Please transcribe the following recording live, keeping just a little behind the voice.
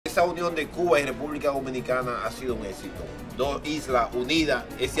Esa unión de Cuba y República Dominicana ha sido un éxito. Dos islas unidas,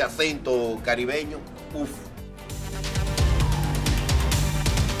 ese acento caribeño, uff.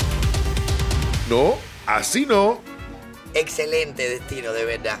 No, así no. Excelente destino, de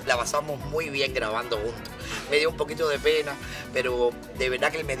verdad. La pasamos muy bien grabando juntos. Me dio un poquito de pena, pero de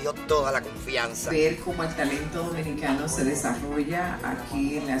verdad que él me dio toda la confianza. Ver cómo el talento dominicano se desarrolla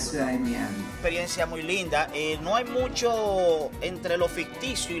aquí en la ciudad de Miami. Experiencia muy linda. No hay mucho entre lo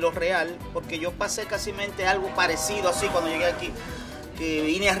ficticio y lo real, porque yo pasé casi algo parecido así cuando llegué aquí, que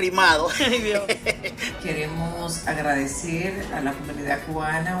vine arrimado. Queremos agradecer a la comunidad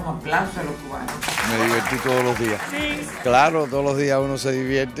cubana, un aplauso a los cubanos. Me divertí todos los días. Sí. Claro, todos los días uno se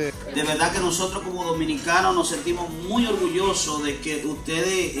divierte. De verdad que nosotros como dominicanos nos sentimos muy orgullosos de que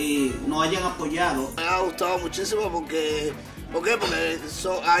ustedes nos hayan apoyado. Me ha gustado muchísimo porque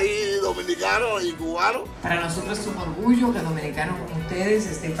hay dominicanos y cubanos. Para nosotros es un orgullo que dominicanos como ustedes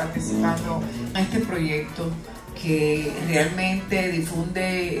estén participando en este proyecto que realmente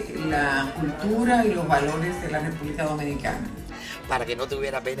difunde la cultura y los valores de la República Dominicana. Para que no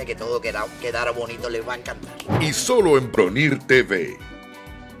tuviera pena, que todo quedara bonito, les va a encantar. Y solo en Pronyr TV.